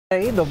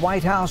The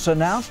White House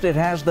announced it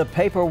has the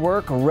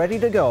paperwork ready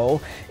to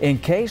go in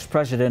case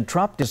President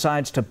Trump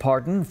decides to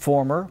pardon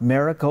former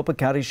Maricopa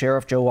County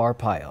Sheriff Joe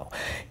Arpaio.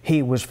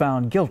 He was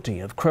found guilty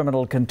of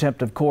criminal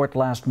contempt of court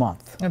last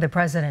month. The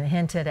president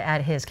hinted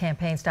at his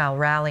campaign-style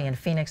rally in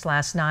Phoenix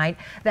last night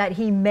that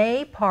he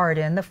may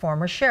pardon the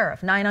former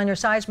sheriff. 9 on your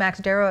side's Max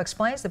Darrow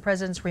explains the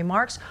president's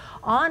remarks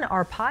on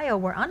Arpaio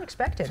were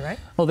unexpected, right?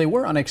 Well, they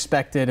were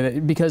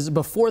unexpected because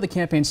before the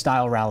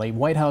campaign-style rally,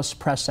 White House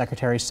Press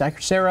Secretary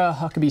Sarah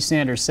Huckabee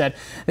Sanders said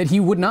that he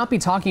would not be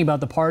talking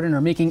about the pardon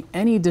or making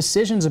any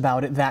decisions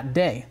about it that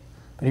day.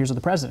 But here's what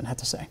the president had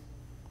to say.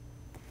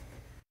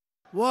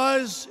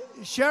 Was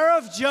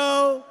Sheriff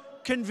Joe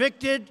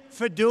convicted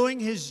for doing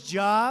his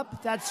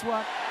job? That's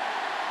what.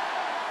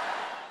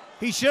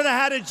 He should have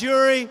had a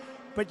jury,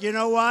 but you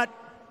know what?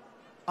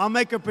 I'll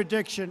make a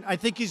prediction. I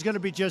think he's going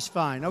to be just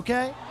fine,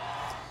 okay?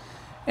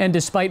 And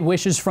despite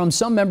wishes from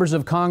some members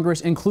of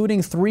Congress,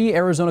 including 3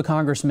 Arizona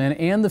congressmen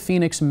and the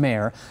Phoenix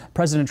mayor,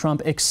 President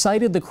Trump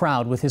excited the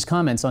crowd with his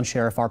comments on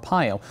Sheriff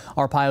Arpaio.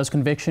 Arpaio's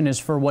conviction is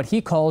for what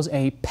he calls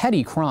a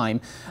petty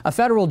crime. A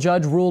federal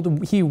judge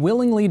ruled he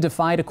willingly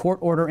defied a court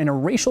order in a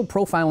racial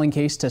profiling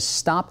case to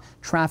stop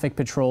traffic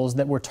patrols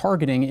that were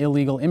targeting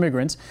illegal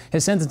immigrants.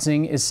 His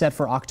sentencing is set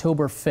for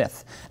October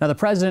 5th. Now, the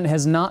president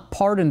has not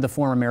pardoned the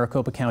former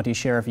Maricopa County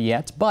sheriff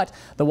yet, but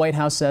the White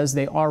House says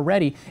they are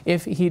ready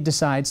if he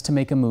decides to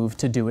make a move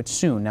to do it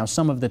soon. Now,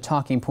 some of the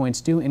talking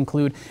points do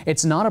include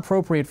it's not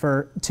appropriate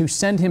to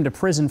send him to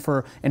prison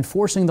for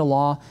enforcing the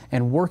law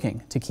and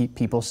working to keep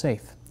people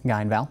safe.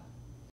 Guy and Val.